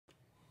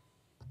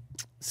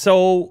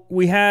So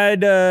we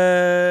had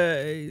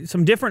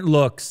some different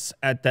looks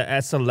at the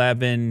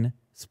S11,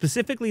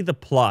 specifically the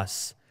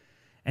Plus.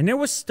 And there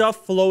was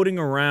stuff floating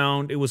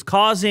around. It was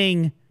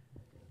causing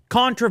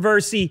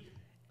controversy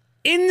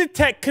in the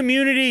tech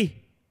community.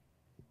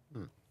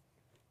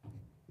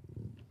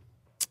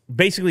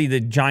 Basically, the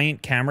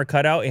giant camera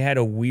cutout, it had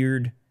a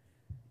weird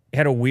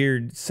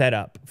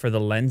setup for the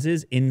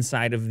lenses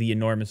inside of the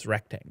enormous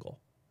rectangle.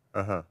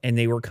 And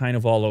they were kind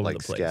of all over the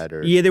place.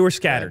 Scattered. Yeah, they were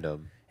scattered.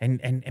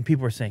 And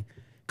people were saying,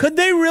 could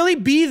they really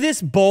be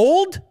this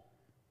bold?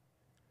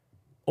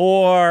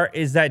 Or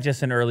is that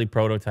just an early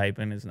prototype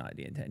and is not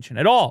the intention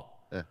at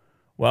all?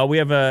 Well, we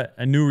have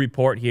a new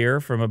report here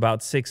from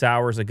about 6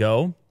 hours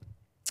ago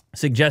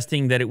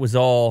suggesting that it was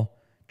all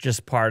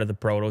just part of the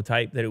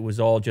prototype, that it was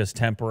all just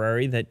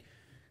temporary, that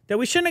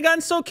we shouldn't have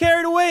gotten so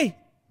carried away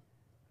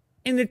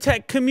in the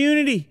tech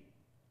community.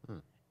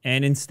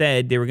 And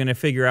instead, they were going to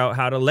figure out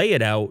how to lay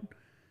it out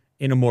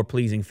in a more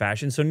pleasing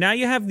fashion. So now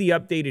you have the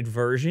updated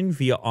version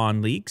via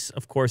OnLeaks.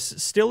 Of course,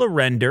 still a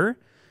render,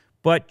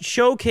 but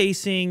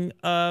showcasing,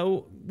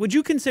 would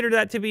you consider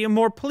that to be a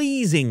more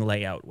pleasing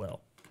layout,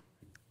 Will?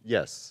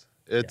 Yes,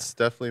 it's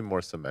definitely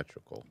more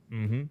symmetrical.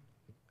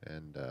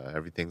 And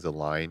everything's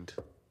aligned.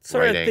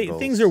 Sort of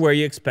things are where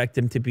you expect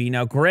them to be.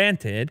 Now,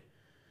 granted,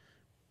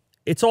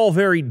 it's all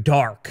very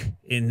dark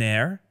in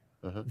there.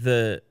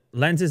 The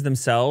lenses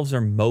themselves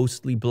are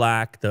mostly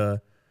black.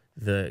 The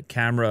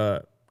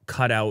camera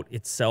cutout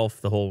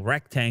itself, the whole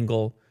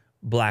rectangle,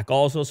 black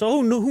also.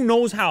 So who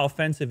knows how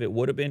offensive it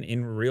would have been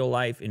in real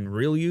life, in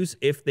real use,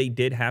 if they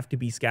did have to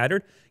be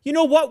scattered. You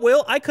know what,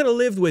 Will? I could have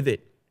lived with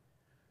it.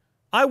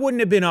 I wouldn't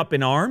have been up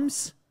in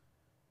arms.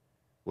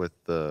 With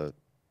the...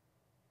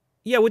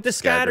 Yeah, with the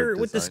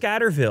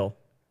Scatterville.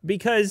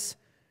 Because,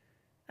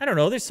 I don't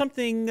know, there's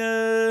something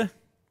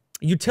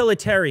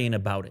utilitarian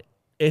about it.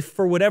 If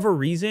for whatever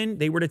reason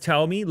they were to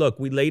tell me, look,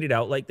 we laid it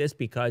out like this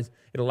because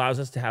it allows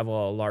us to have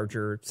a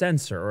larger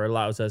sensor or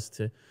allows us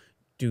to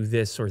do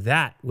this or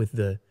that with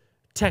the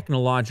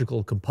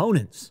technological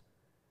components.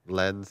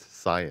 Lens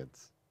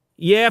science.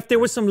 Yeah, if there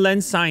was some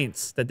lens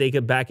science that they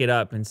could back it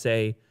up and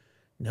say,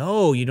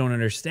 no, you don't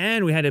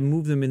understand. We had to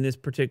move them in this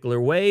particular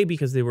way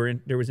because they were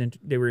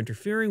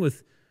interfering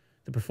with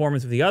the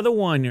performance of the other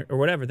one or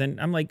whatever. Then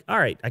I'm like, all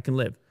right, I can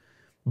live.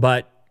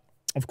 But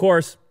of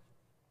course,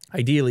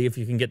 ideally, if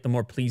you can get the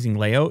more pleasing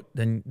layout,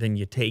 then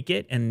you take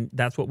it, and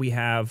that's what we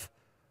have,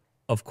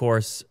 of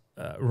course,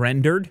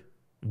 rendered,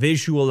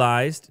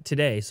 visualized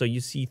today. So you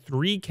see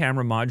 3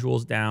 camera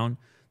modules down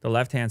the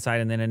left-hand side,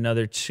 and then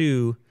another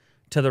 2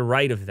 to the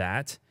right of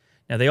that.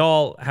 Now, they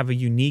all have a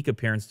unique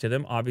appearance to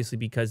them, obviously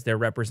because they're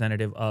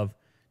representative of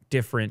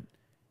different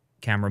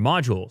camera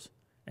modules.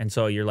 And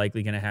so you're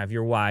likely going to have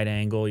your wide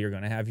angle, you're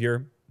going to have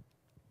your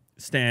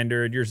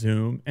standard, your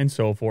zoom, and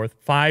so forth.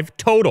 5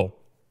 total.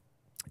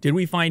 Did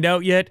we find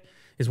out yet?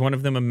 Is one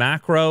of them a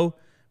macro?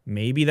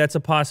 Maybe that's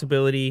a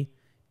possibility.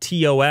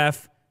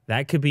 TOF,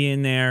 that could be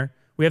in there.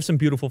 We have some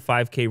beautiful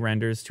 5K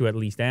renders to at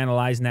least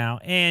analyze now.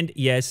 And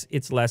yes,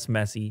 it's less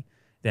messy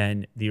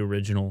than the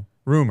original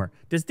rumor.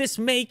 Does this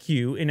make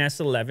you an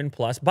S11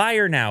 Plus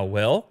buyer now,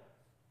 Will?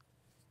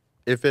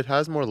 If it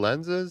has more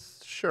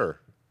lenses,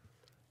 sure.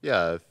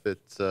 Yeah, if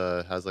it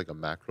has like a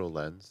macro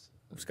lens,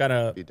 it's got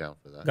a be down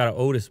for that. Got an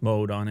Otis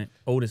mode on it.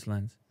 Otis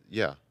lens.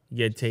 Yeah.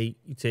 You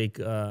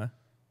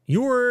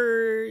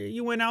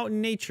went out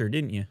in nature,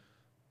 didn't you?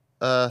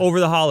 Over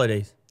the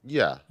holidays.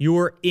 Yeah. You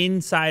were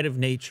inside of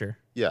nature.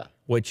 Yeah.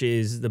 Which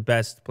is the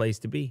best place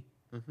to be.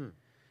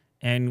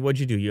 And what'd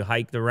you do? You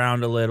hiked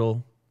around a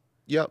little.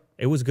 Yep.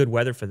 It was good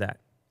weather for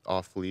that.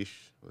 Off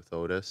leash with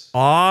Otis.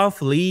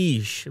 Off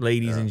leash,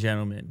 ladies and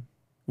gentlemen.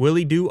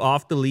 Willie do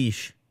off the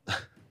leash.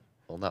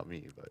 Well, not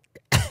me, but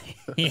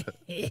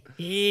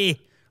the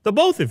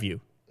both of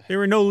you. There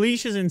were no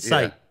leashes in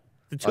sight. Yeah.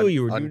 The two of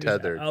you were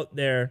untethered out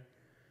there.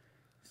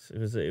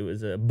 It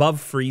was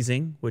above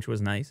freezing, which was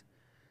nice.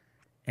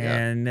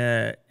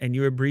 And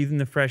you were breathing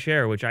the fresh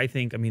air, which I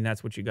think, I mean,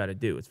 that's what you got to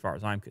do as far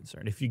as I'm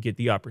concerned. If you get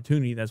the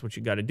opportunity, that's what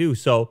you got to do.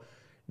 So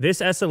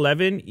this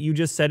S11, you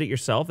just said it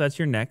yourself. That's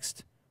your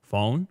next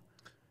phone.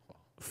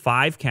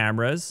 5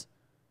 cameras.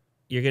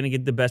 You're going to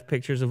get the best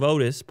pictures of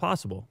Otis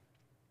possible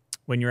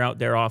when you're out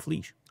there off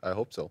leash. I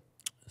hope so.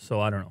 So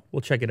I don't know.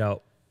 We'll check it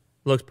out.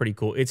 Looks pretty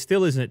cool. It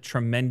still isn't a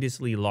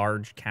tremendously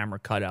large camera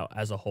cutout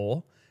as a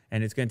whole,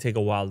 and it's going to take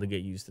a while to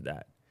get used to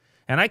that.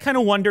 And I kind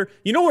of wonder,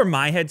 you know where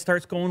my head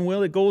starts going,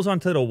 Will? It goes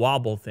onto the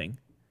wobble thing.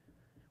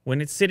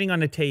 When it's sitting on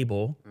the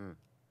table,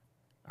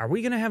 are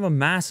we going to have a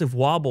massive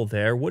wobble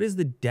there? What is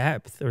the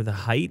depth or the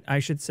height, I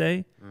should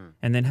say?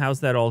 And then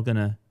how's that all going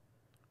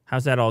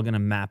to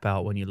map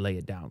out when you lay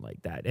it down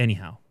like that?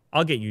 Anyhow,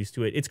 I'll get used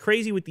to it. It's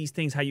crazy with these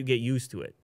things how you get used to it.